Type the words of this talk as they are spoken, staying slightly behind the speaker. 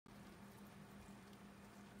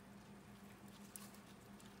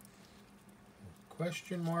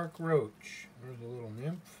question mark roach. There's a little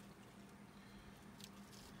nymph.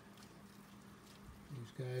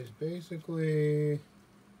 These guys basically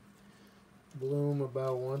bloom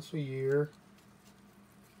about once a year.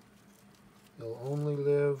 They'll only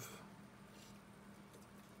live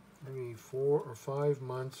maybe 4 or 5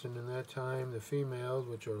 months, and in that time the females,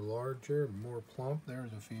 which are larger, more plump,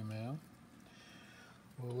 there's a female,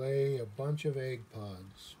 will lay a bunch of egg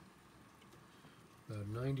pods. About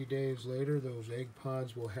 90 days later, those egg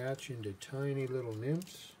pods will hatch into tiny little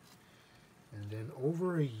nymphs, and then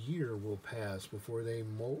over a year will pass before they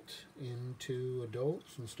molt into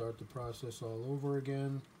adults and start the process all over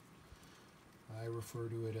again. I refer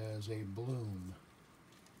to it as a bloom.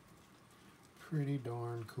 Pretty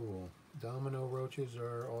darn cool. Domino roaches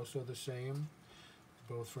are also the same,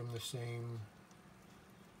 both from the same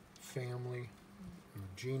family or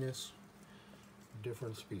genus,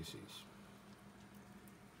 different species.